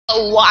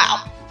Oh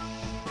wow.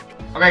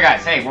 Okay,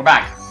 guys. Hey, we're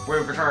back.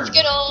 We've returned.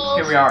 Skittles.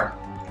 Here we are.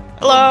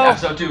 Hello.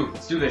 Episode 2.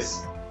 Let's do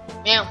this.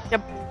 Yeah.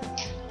 Yep.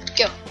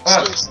 Go. Let's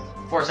do this.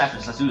 Forest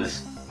Actions. Let's do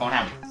this. Phone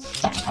hand.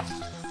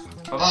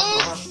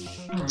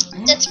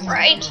 That's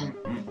right.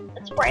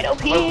 That's right,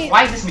 OP.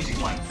 Why is this music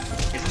playing?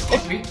 Is this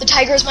supposed to be? The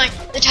tiger is mine.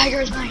 The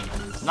tiger is mine.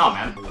 No,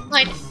 man.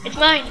 Mine. It's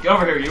mine. Get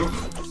over here, you.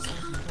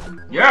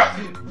 Yeah.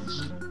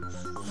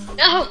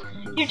 No.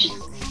 You're just.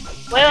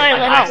 Wait, I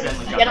let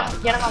accidentally him.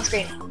 jumped Get him on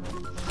screen.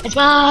 It's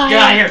mine. Get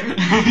out of here.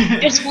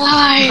 It's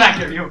mine. Get back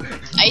here, you.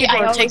 People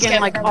are taking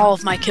like all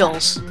of my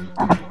kills.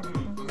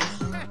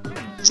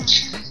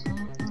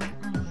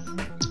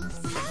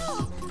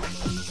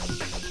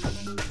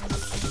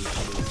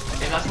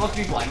 It's not supposed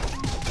to be playing.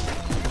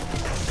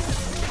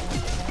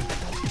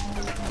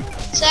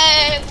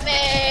 Save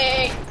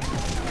me.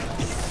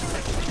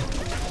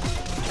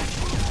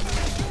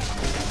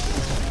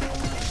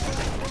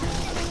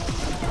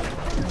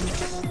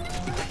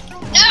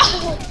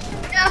 No.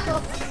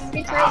 No.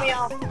 He threw me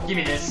off. Give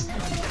me this.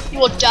 You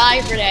will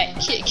die for that.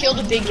 Kill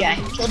the big guy.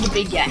 Kill the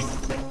big guy.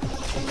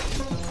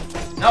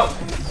 No.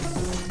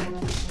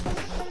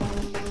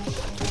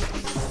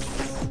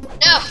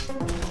 No.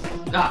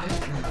 Ah.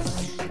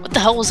 What the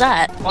hell was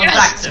that? Fun Yes,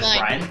 fact, it's this, mine.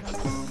 Brian.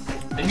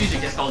 The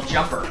music is called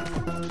Jumper.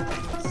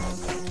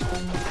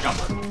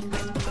 Jumper.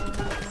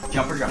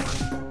 Jumper, jumper.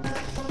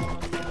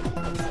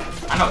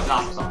 I know it's an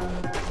awesome song.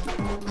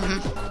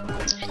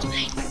 It's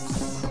mine.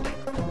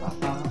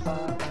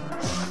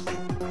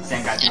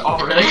 Same guy too.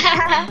 Oh, really?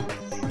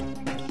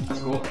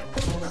 That's cool.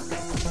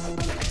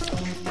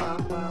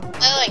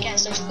 Oh, I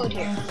guess there's food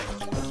here.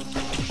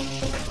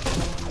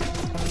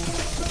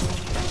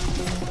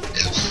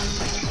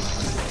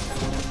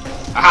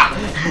 Aha!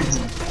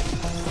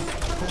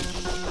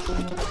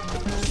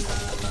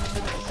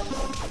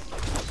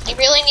 You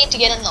really need to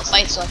get in the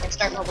fight so I can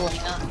start leveling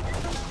up.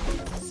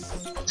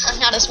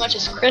 Not as much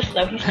as Chris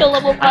though. He's still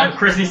level 5.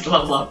 Chris needs to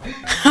level up.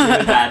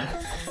 Really bad.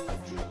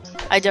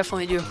 I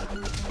definitely do.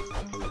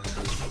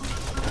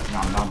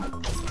 Nom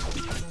nom.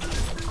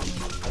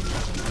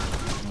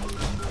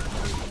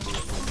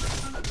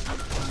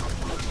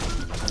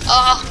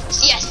 Oh,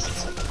 yes.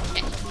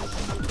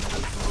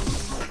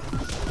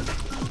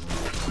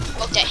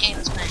 Oh, that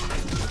ham's mine.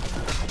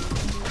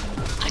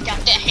 I got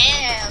the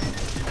ham.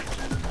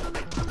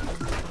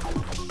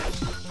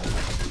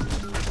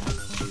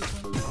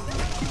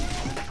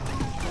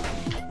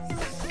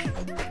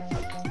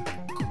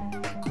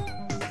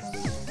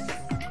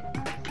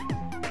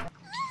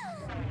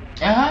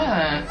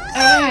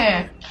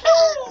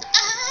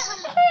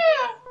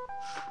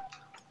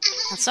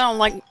 That sounded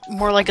like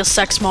more like a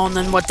sex moan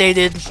than what they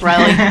did,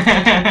 Riley.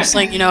 Just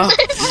like, you know.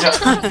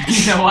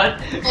 You know what?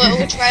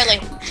 Which Riley?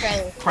 Which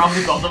Riley?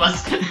 Probably both of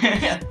us.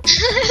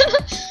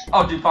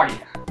 Oh, dude, party.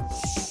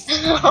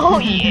 Oh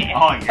yeah.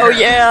 Oh yeah. Oh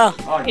yeah.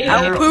 Oh yeah.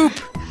 Ow, poop.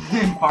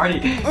 Party.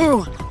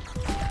 Ooh.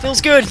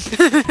 Feels good.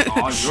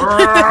 Oh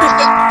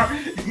yeah.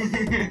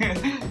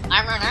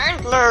 I'm an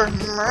angler.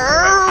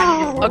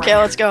 Okay,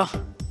 let's go.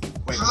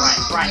 Wait,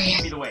 Brian,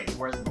 give me the way.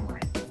 Where's the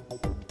boomerang?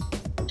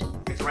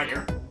 It's right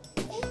here.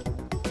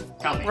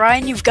 Tell me.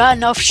 Ryan, you've got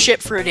enough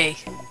shit for a day.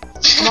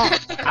 Come on.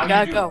 How I do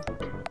gotta you go.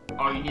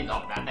 Oh, you need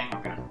that thing?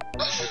 Okay.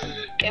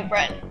 Okay,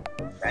 Brett.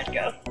 Brett,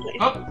 go, please.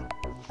 Oh!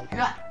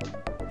 Yeah.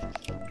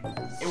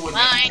 It wouldn't make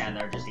Mine. sense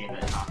there, just give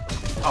it.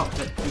 Oh,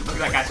 look at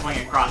that guy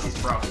swinging across, he's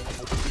broke.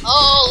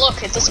 Oh,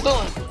 look, it's a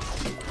spoon.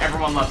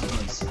 Everyone loves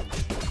spoons.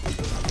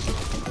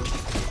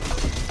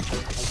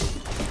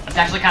 It's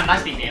actually kind of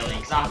nice being alien,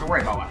 because I don't have to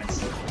worry about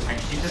weapons. I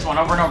just use this one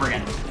over and over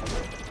again.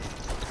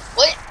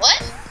 What?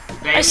 What?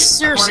 They,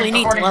 seriously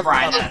need to according level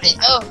Brian, up. that's-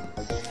 Oh.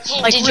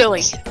 Hey, Like, did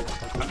really.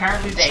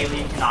 apparently the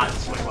alien cannot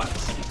switch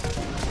weapons.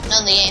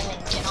 No, the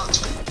alien cannot.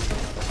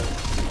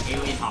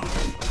 Alien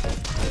homicide.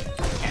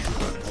 Can't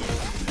switch weapons yet.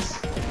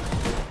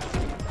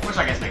 Which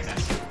I guess makes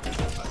sense.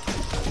 But,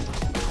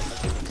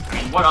 I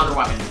mean, what other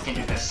weapon can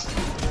do this?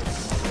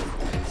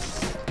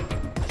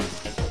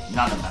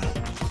 None of them.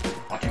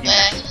 Watch your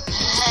game.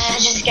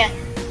 Just get.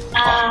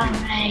 Oh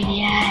my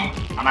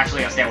god. I'm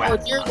actually gonna stay away. Oh,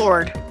 dear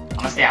lord. I'm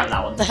gonna stay out of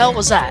that one. The hell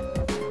was that?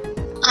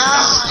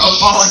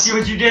 Oh, I see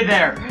what you did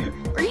there.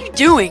 What are you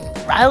doing,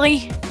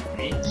 Riley?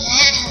 Me?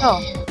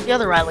 Oh, the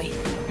other Riley.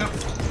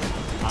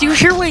 Do you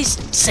hear what he's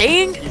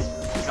saying?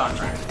 He's on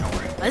track. Don't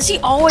worry. Why does he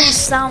always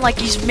sound like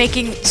he's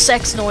making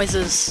sex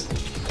noises?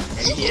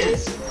 Maybe he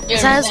is.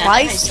 Is that his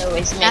life?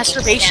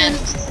 Masturbation? I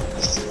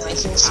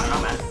don't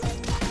know, man.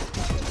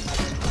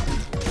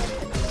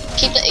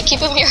 Keep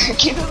him here.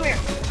 Keep him here.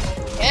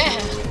 Yeah.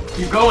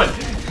 Keep going.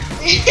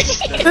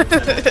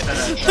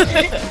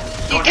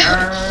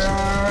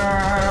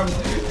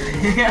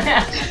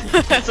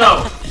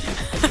 So.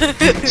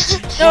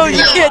 No,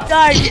 you can't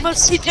die. You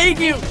must contain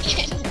you.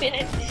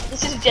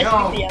 This is just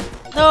No. the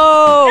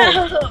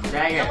No,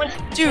 Dang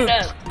it. dude,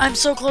 I'm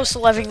so close to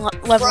leveling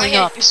Brian,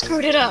 up. you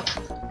screwed it up.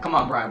 Come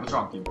on, Brian. What's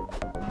wrong with you?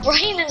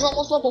 Brian is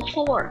almost level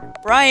 4.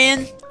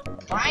 Brian,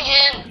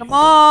 Brian! come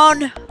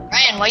on.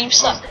 Brian, why you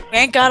suck? We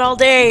ain't got all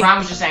day. Brian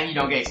was just saying you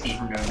don't get XP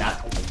from doing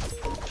that.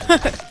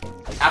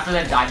 After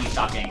that dive, you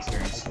stop getting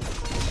experience.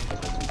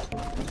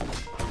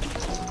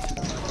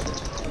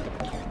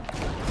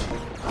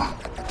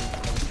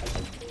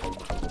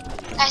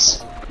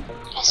 Guys,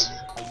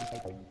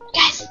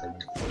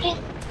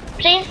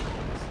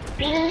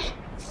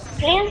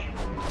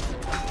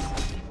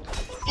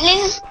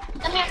 please,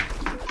 come here.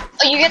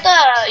 Oh, you get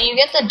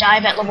the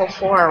dive at level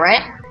 4,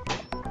 right?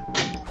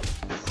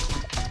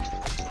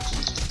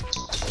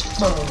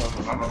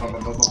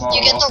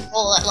 You get the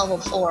roll at level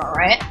 4,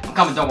 right? I'm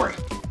coming, don't worry.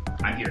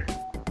 I'm here.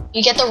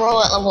 You get the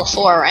roll at level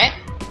 4, right?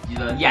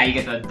 Yeah, you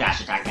get the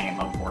dash attack thing at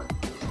level 4.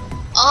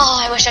 Oh,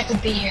 I wish I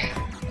could be here.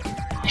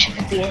 I wish I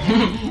could be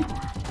here.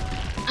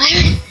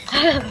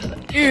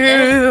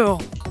 Ew.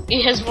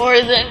 He has more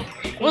than.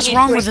 What's he's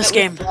wrong doing with this it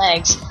game?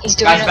 Legs. He's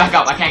doing Guys, it back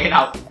up. I can't get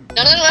out.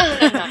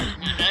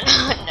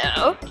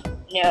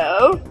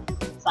 No.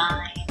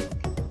 Fine.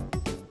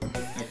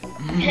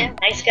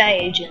 Nice guy,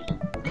 agent.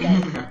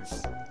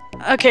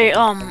 Okay,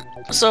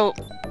 so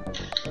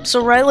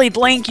Riley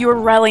Blank, you were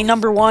Riley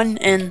number 1,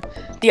 and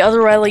the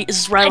other Riley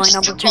is Riley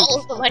number 2. All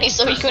of the money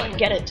so he couldn't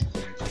get it.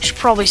 You should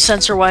probably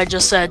censor what I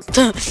just said.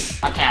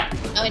 I can't.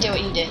 No idea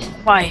what you did.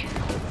 Why?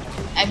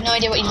 I have no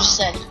idea what you just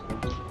said.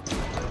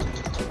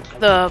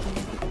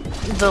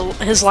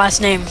 His last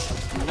name.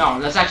 No,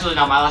 that's actually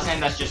not my last name.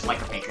 That's just like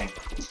a fake thing.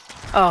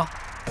 Oh.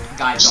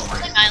 Guys, don't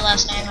worry. My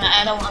last name.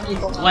 I don't want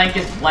people to. Blank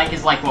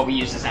is like what we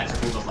use to censor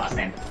Google's last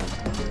name.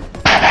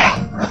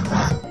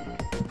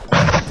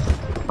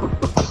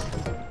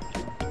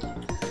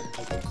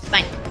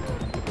 Fine.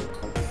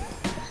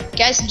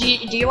 Guys, do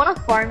you want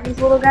to farm these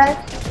little guys?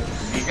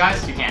 These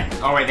guys, you can.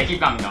 Oh wait, they keep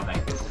coming, don't they?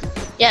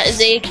 Yeah,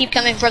 they keep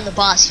coming from the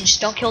boss. You just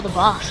don't kill the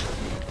boss.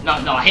 No,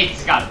 I hate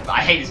this guy.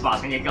 I hate this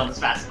boss. We need to kill him as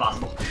fast as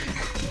possible.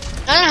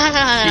 No.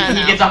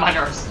 He gets on my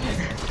nerves.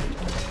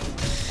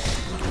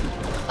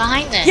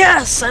 Behind them.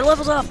 Yes, I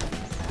leveled up.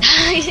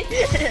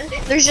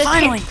 There's just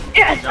Finally.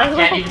 Yes, I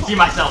can't even see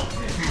myself.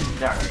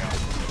 There we go.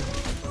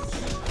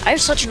 I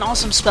have such an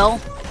awesome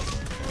spell.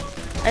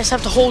 I just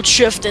have to hold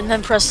shift and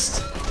then press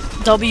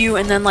W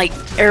and then like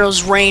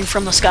arrows rain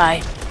from the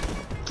sky.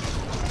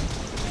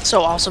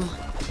 So awesome.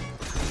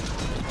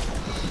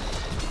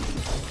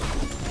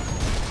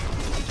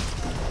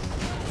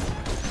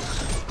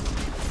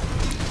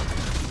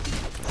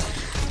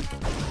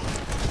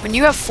 When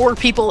you have 4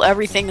 people,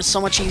 everything is so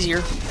much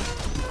easier.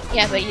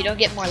 Yeah, but you don't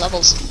get more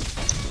levels.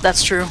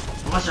 That's true.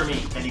 Unless you're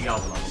me, then you get all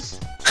the levels.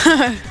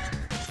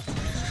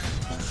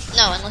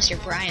 No, unless you're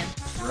Brian.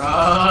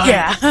 Run.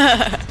 Yeah.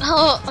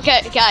 Oh,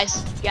 okay,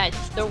 guys.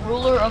 The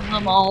ruler of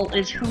them all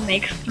is who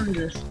makes through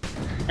this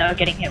without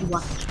getting hit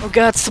once. Oh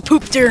god, it's the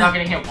poop I'm deer. not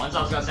getting hit once.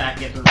 I was gonna say I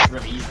can get through this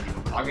really easily.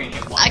 I'm getting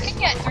hit once. I can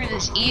get through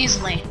this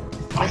easily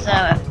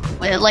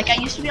with like I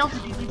used to be able to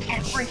do this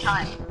every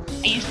time.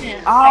 I used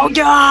to. Oh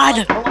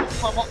god!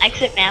 Global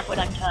exit map when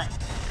I'm done.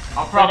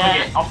 I'll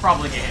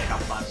probably get hit a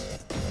couple times.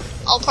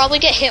 I'll probably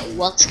get hit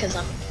once because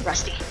I'm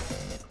rusty.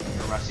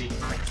 You're Rusty.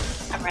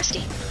 I'm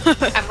rusty.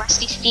 I'm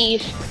Rusty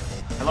Steve.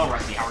 Hello,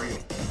 Rusty. How are you?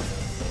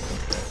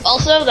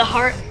 Also,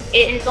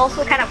 it is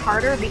also kind of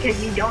harder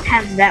because you don't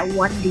have that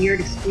one deer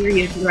to steer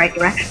you in the right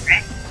direction,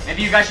 right?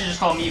 Maybe you guys should just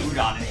call me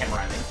Udon and him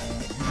Riley.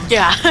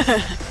 Yeah.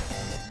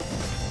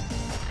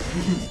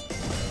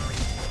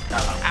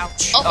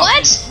 Ouch. Oh,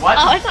 what? What?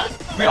 Oh, I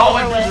thought We all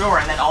went through the door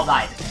and then all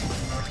died.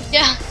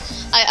 Yeah,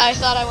 I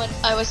thought I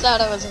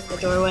was in the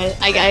doorway.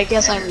 I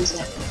guess I lose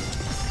that.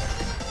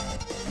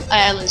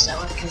 I lose that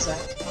one because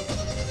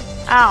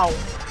Ow. I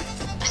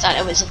thought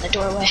I was in the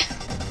doorway.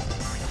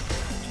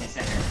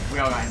 We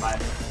all got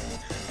invited.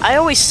 I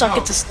always suck No,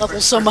 at this level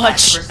Chris- so Chris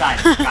much. died.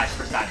 Chris died. Guys,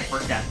 Chris died.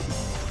 First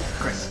death.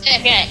 Chris.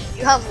 Okay,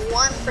 you have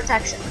one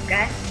protection,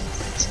 okay?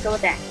 Let's go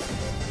with that.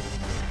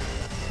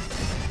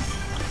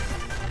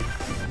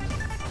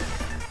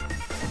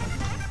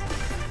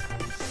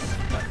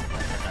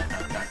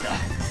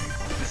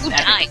 This is Who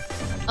epic. died?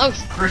 Oh,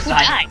 Chris who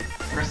died. died?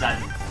 Chris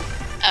died.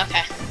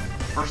 Okay.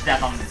 First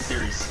death on the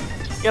series.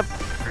 Yep.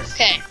 Chris.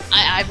 Okay,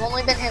 I've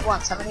only been hit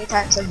once. How many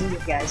times have you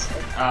guys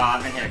hit?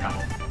 I've been hit a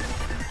couple.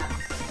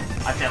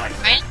 I'd say like.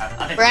 Brian?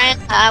 I think Brian,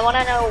 I want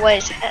to know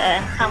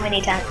how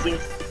many times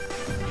you've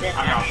been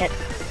I don't know. hit.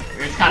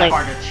 It's kind of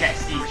like- hard to check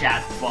Steve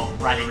chat while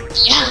writing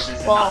Yeah, verses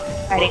and well,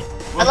 not. writing.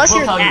 We'll Unless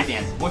you're tell you that- at the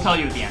end. We'll tell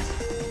you at the end.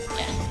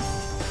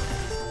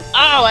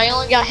 Oh, I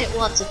only got hit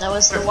once, and that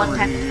was the one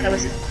time that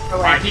was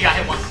Alright, he got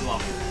hit once as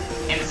well.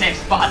 In the same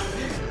spot.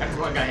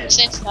 Everyone got hit.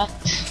 Same spot.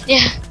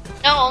 Yeah.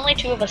 No, only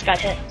 2 of us got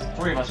hit.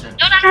 3 of us did.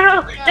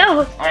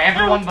 No. Alright,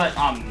 everyone but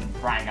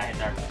Brian got hit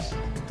there.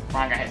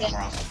 Brian got hit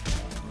somewhere else.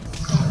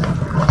 I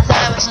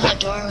thought I was in the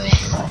doorway,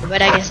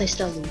 but I guess I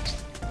still lose.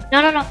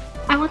 No.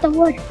 I want the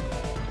wood.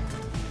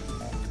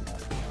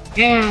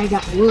 Yeah, I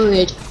got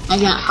wood. I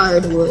got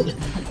hardwood.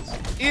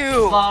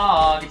 Ew.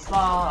 Slog, it's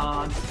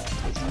slog.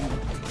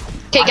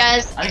 Okay,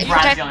 guys. I think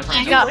every Brian's time the only person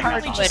I who got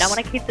really got hardwood. I want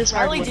to keep this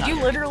Riley, hardwood. did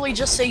you literally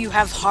just say you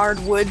have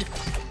hardwood?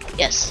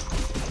 Yes.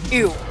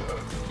 Ew.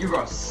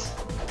 Ugos.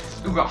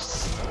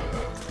 Ugos.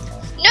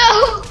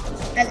 No!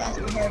 I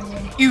lost my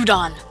hardwood.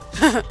 Udon.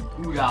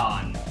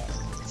 Udon.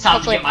 It's time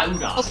to Hopefully- get my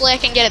udon. Hopefully I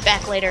can get it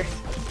back later.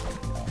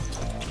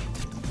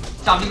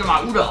 Stop eating my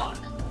udon.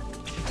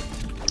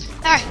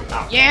 Alright.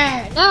 Oh.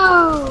 Yeah.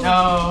 No.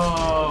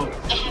 No.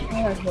 I have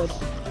more wood.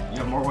 You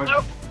have more wood?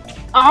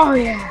 Oh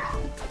yeah.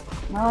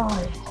 Oh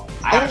yeah.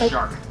 I have a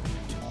shark.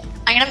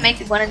 I'm gonna make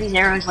one of these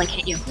arrows like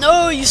hit you.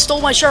 No, you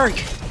stole my shark.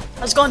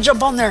 I was gonna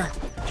jump on there.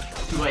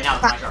 Too late now,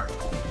 it's my shark.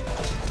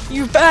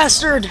 You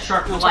bastard.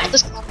 Shark for life.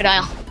 This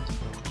crocodile.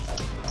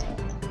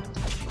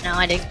 No,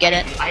 I didn't get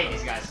it. I hate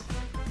these guys.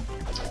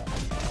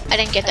 I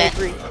didn't get I that.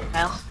 agree.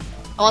 Crocodile.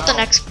 I want the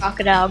next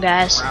crocodile,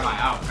 guys. Where am I?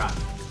 Oh, God.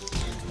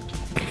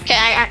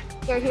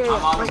 Okay, here.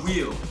 I'm on a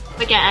wheel.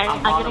 Okay, I'm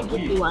I'm on gonna a give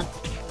wheel. you one.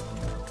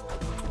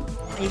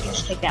 You can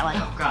just take that one.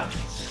 Oh, God.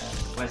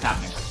 What is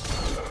happening?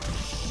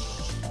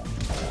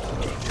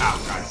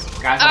 Oh, guys.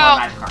 Guys, I want a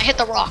magic I card. hit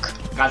the rock.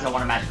 Guys, I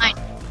want a magic card.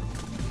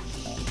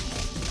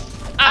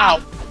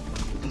 Ow.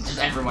 It's just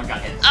everyone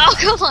got hit. Oh,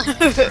 come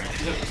on.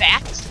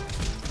 Fat.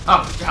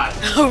 Oh, God.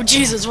 Oh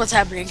Jesus, what's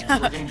happening? We're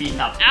getting beaten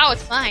up. Ow,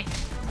 it's fine.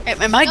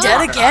 Am I No.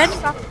 dead again?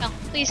 Crocodile.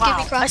 Please give me Wow,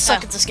 crocodile. I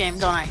suck at this game,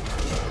 don't I?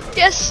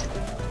 Yes.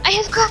 I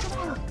have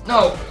crocodile.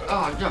 No.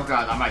 Oh,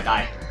 God. I might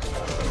die.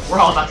 We're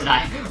all about to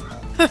die.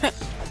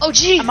 Oh,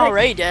 jeez. I'm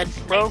already dead,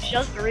 bro.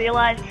 just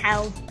realized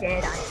how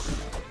dead I am.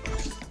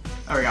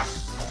 There we go.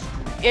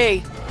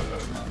 Yay.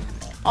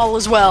 All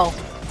is well.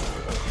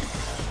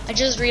 I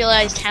just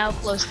realized how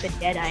close to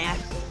dead I am.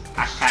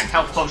 Hashtag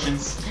health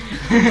potions.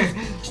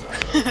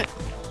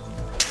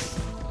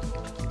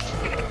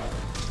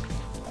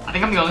 I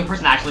think I'm the only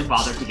person actually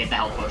bothered to get the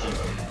health potion.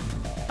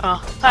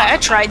 Oh, I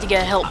tried to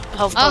get a health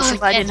potion,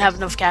 but I didn't have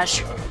enough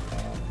cash.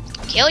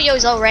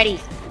 Killyo's already.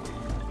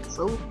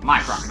 My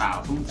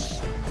crocodile.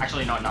 Oops.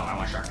 Actually, no, I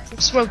want shark.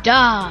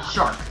 Swoda.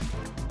 Shark.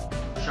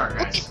 Shark,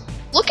 guys.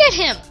 Look at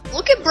him.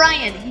 Look at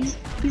Brian.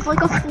 He's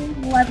like a full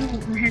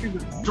level ahead of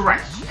us.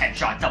 Direct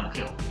headshot, double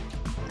kill.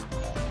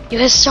 You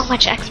have so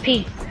much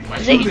XP.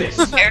 Let's Is do it- this.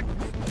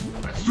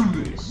 Let's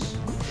do this.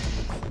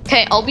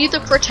 Okay, I'll be the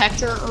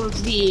protector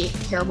of the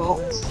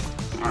hairballs.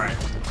 Alright.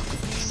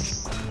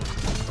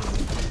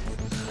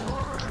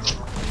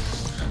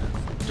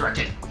 Direct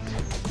hit.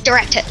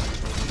 Direct hit.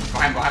 Go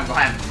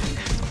ham.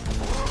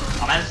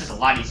 Oh man, this is a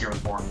lot easier with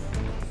 4.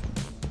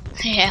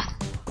 Yeah.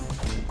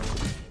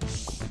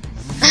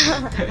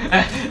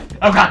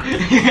 Oh god.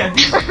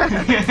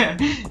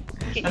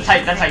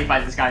 that's how you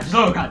fight this guy. Just,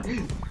 oh god.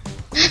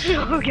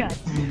 Oh god.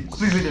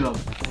 Please leave me alone.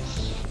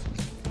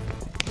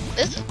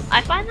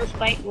 I find this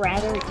fight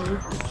rather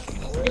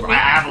easy. I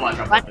have a lot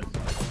of trouble with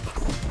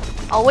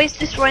it. Always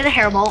destroy the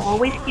hairball.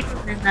 Always keep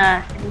him in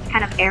this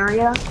kind of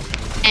area,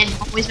 and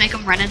always make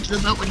him run into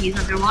the boat when he's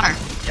underwater.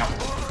 Yep.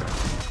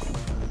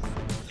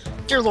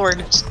 Dear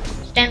Lord,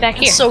 Stand back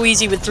here. it's so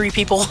easy with 3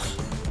 people.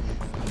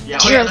 Yeah,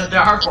 there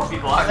are 4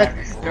 people out there.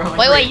 There are only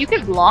Wait, 3. you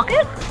can block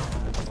it?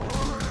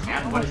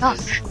 And what is Oh,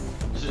 this?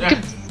 You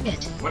can block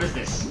it. What is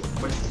this?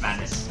 What is this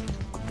madness?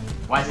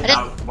 Why is it I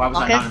not? Why was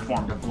I block not it.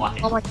 informed of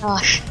blocking? Oh my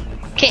gosh.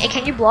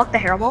 Can you block the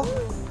hairball?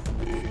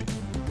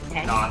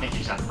 Okay. No, I think you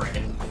just have to break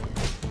it.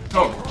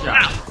 Oh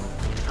god.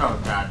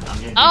 Oh god, I'm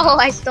getting. Oh,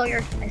 I stole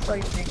your thing.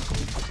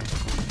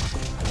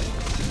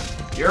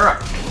 You're up.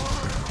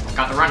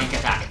 Got the running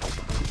attack.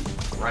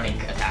 Running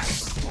attack.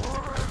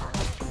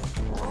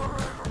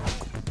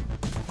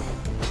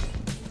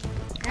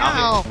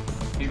 No.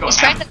 He's going He's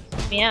trying ham.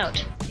 to me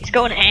out. He's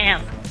going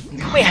ham.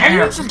 Wait, how do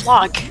you even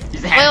block?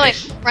 He's a ham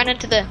fish.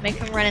 Make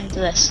him run into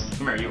this.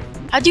 Come here, you.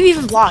 How do you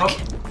even block?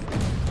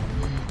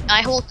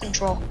 I hold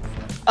control.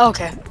 Oh,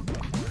 okay.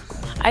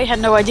 I had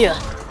no idea.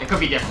 It could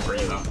be different for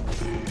you though.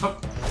 Oh,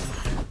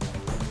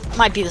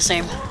 Might be the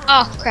same.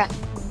 Oh crap.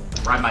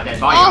 ride my dead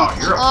body. Oh,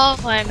 you're up.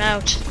 Oh, I'm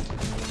out.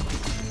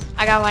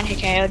 I got one hit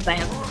KO'd by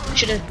him. I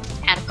should have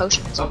had a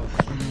potion. Oh.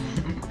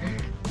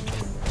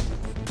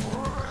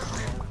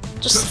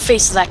 Just the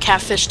face of that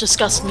catfish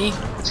disgusts me.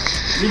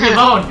 Leave me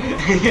alone.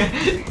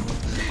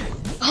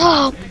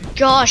 Oh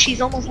gosh, he's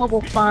almost level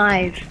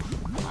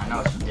 5. I know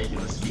it's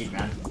ridiculous speed,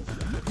 man.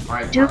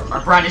 Alright, Dude.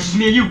 Brian, it's just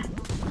me and you.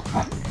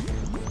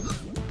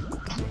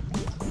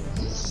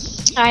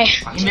 I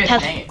Oh, he missed,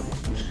 dang it.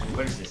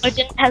 What is this? I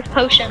didn't have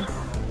potion. I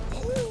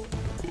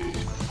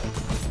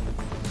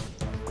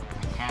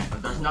can't,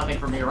 but there's nothing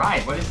for me to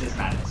ride. What is this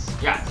madness?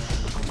 Yeah.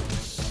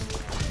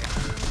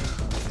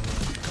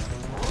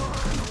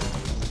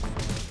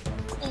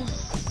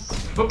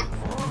 Boop.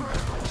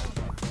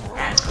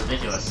 Man, it's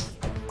ridiculous.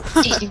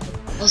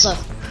 What's up?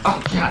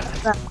 Oh god.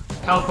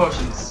 Health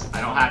potions.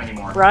 I don't have any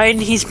more. Ryan,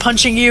 he's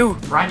punching you.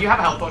 Brian, do you have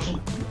a health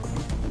potion?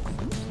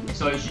 If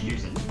so, you should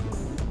use it.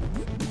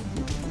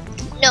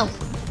 No,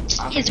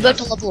 I don't he's think about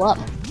he to does. level up.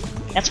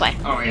 That's why.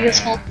 Oh, yeah, He was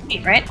yeah, full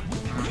speed, right?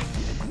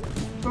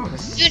 Ooh,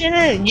 this is-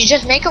 Dude, you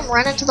just make him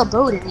run into the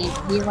boat and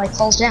he like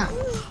falls down.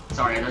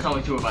 Sorry, there's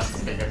only 2 of us.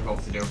 It's a bit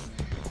difficult to do.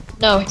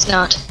 No, it's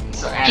not.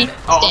 So, and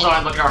also,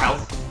 I look at our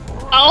health.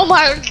 Oh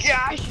my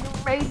gosh, you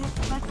made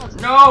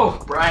it.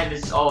 No, Brian,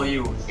 this is all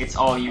you. It's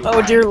all you. Oh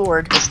Brian. dear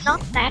Lord. It's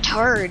not that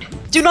hard.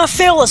 Do not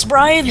fail us,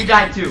 Brian! You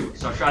died too,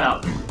 so shut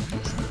up.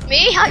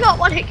 Me? I got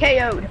one hit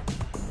KO'd.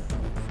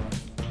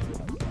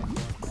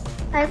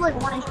 I have like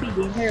 1 HP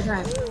the entire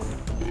time.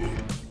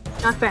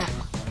 Not bad.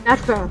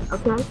 That's fair,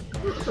 okay?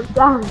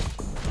 Done.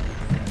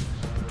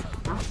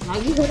 Now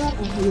you hear that,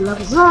 and he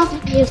levels up,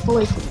 he is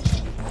fully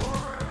finished.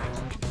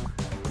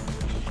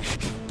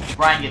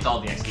 Brian gets all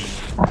the XP.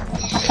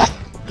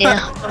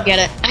 Yeah, I don't get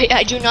it.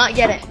 I do not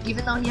get it,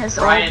 even though he has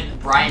all.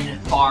 Brian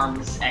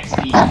farms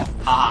XP.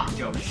 Haha,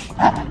 joke.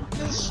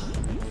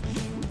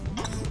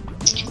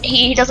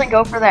 He doesn't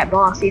go for that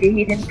boss. He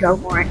didn't go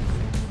for it.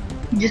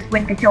 He just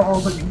went to kill all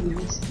the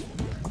minions.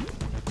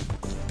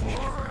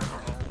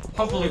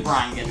 Hopefully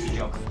Brian gets the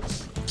joke.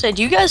 Say,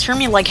 do you guys hear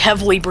me like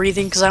heavily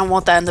breathing? Because I don't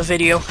want that in the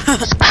video. But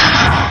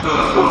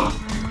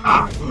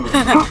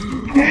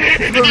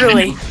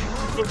really.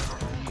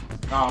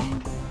 I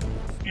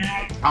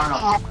don't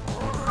know.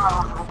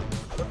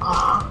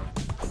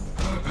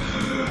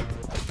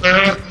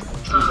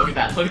 Look at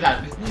that, look at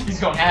that. He's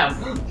going ham.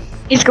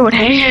 He's going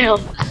ham.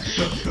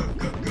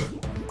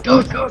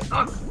 Go.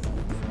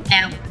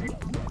 Ham.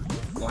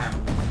 Go ham.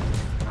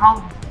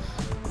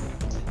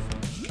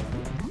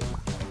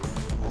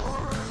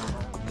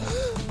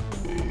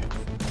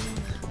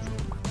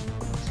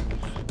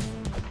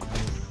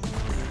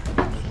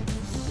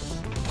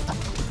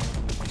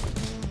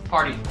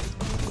 Party.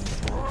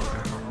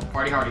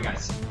 Party hardy,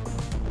 guys.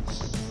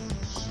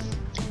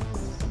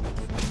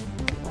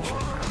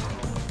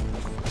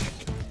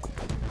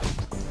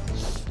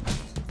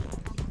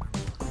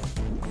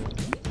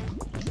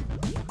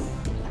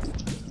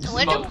 I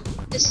wonder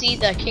to see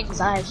the king's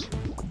eyes.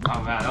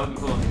 Oh man, that would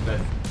be cool if you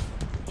could.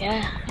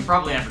 Yeah. You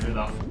probably never do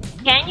though.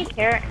 Can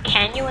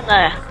you in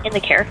the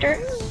character?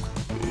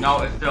 No,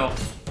 it's still.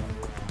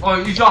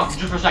 Oh, you jumped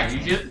just for a second.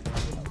 You see it?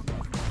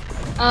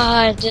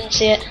 I didn't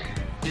see it.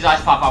 These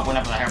eyes pop up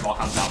whenever the hairball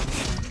comes out.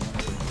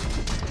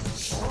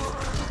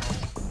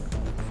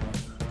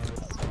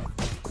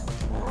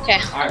 Okay.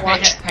 Alright,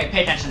 Watch.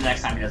 pay attention the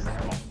next time he does the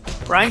hairball.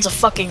 Brian's a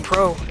fucking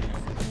pro.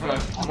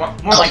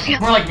 More like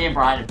me and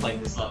Brian had played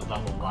this level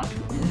a lot.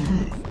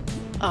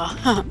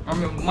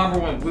 Remember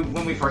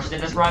when we first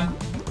did this, Brian?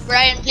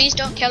 Brian, please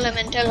don't kill him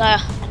until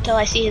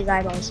I see his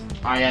eyeballs.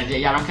 Oh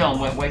yeah, don't kill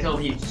him. Wait till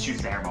he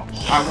shoots the hairball.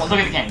 Alright, well, look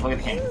at the king. Look at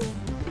the king.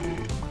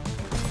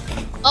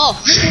 Oh.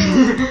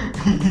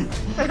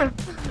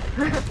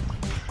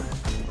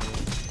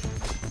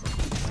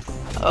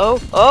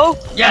 Oh.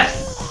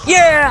 Yes.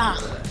 Yeah.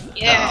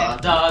 Yeah.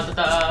 Da.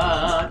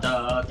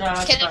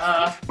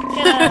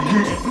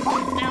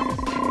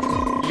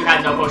 You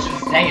had no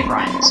potions. Dang it,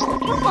 Brian.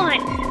 Come on!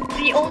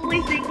 The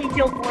only thing he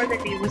killed more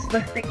than me was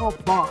the single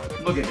boss.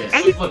 Look at this.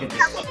 Look at this.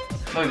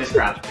 Look at this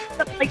crap.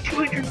 That's like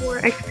 200 more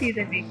XP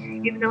than me,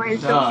 even though I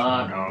still.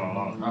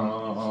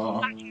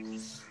 No.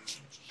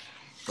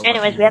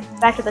 Anyways, we have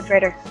back to the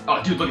trader.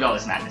 Oh, dude, look at all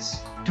this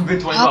madness. Too good,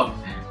 12.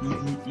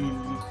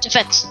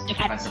 Defense.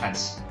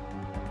 Defense.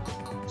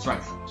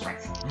 Strength.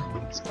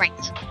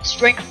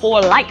 Strength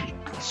for life.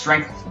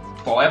 Strength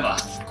forever.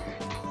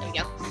 There we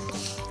go.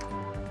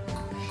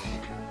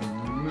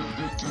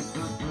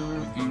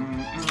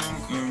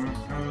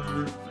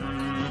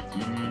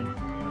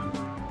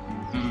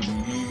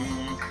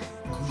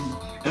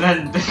 And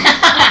then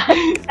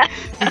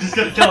he's just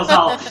gonna kill us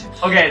all.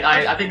 Okay,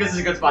 I think this is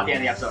a good spot to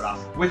end the episode off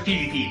with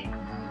PvP.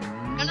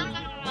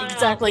 No.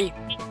 Exactly.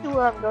 To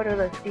go to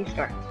the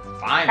store.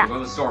 Fine, we'll go to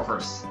the store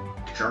first.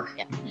 Jerk.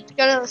 Yeah.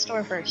 Go to the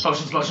store first.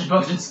 Potions. I'm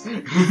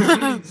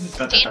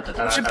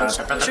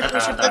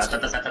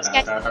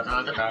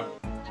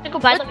gonna go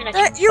buy them in a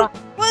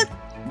What?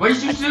 What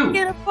did you do?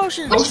 Get a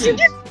potion.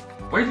 Potions.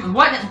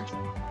 What?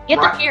 Get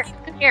them here.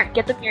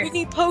 Get them here. We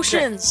need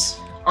potions.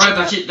 Alright,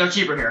 they're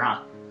cheaper here,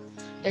 huh?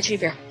 They're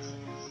cheaper.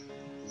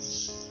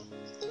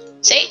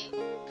 See?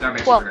 They're a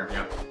bit Well. cheaper here,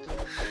 yep.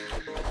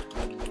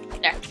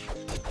 There.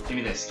 Give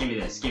me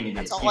this.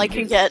 That's all I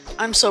can get.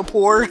 I'm so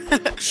poor.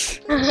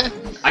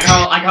 I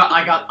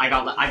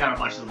got a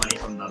bunch of the money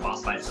from the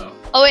boss fight, so.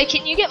 Oh wait,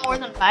 can you get more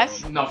than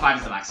 5? No, 5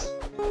 is the max.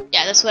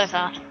 Yeah, that's what I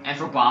thought. And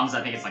for bombs,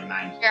 I think it's like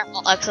 9. Here,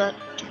 I'll exit.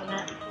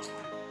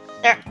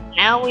 There.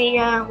 Now we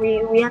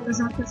end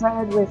this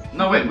episode with.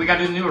 No, wait, we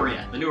gotta do the new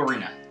arena.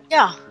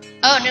 Yeah.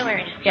 Oh, new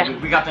arena. Yeah.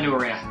 We got the new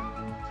arena.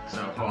 So,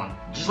 hold on.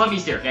 Just let me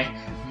steer, okay?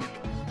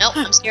 Nope,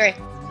 I'm scary.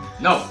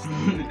 No.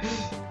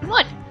 Come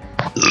on.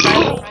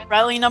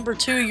 Riley number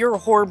 2, you're a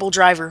horrible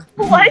driver.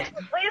 What?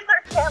 Where's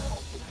their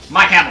camel?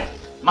 My camel.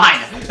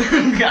 Mine.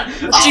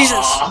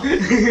 Jesus.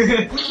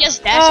 He has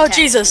dash Oh, attack.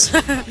 Jesus.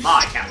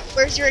 My camel.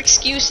 Where's your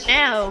excuse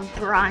now,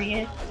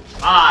 Brian?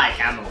 My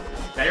camel.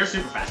 Yeah, you're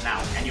super fast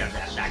now, and you have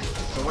dash attack.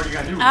 So what are you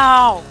gonna do?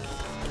 Ow.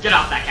 Get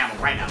off that camel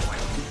right now, boy.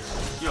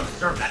 You don't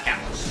deserve that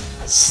camel.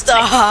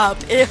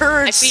 Stop. It I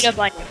hurts. beat up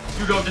on you.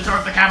 You don't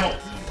deserve the camel.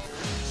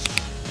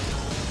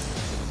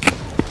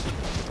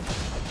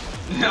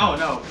 No.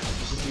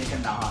 It's just me and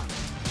him now, huh?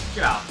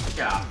 Get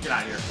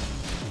out of here.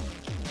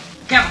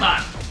 Camel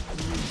time!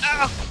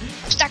 Oh,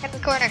 I'm stuck in the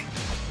corner.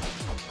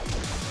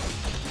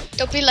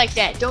 Don't be like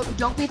that.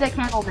 Don't be the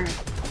camel man.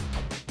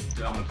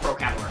 Dude, I'm a pro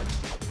cameler.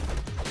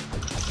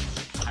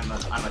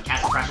 I'm a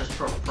Castle Crashers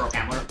pro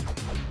cameler.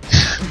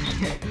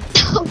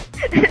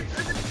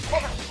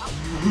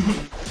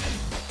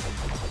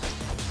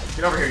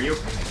 Get over here, you.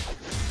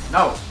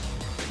 No.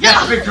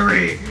 Yes,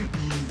 victory!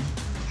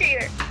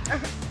 Cheater.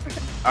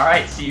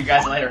 Alright, see you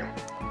guys later.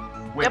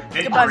 With Yep,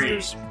 victory. goodbye,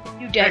 viewers.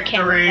 You dead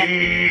cat.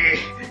 Victory!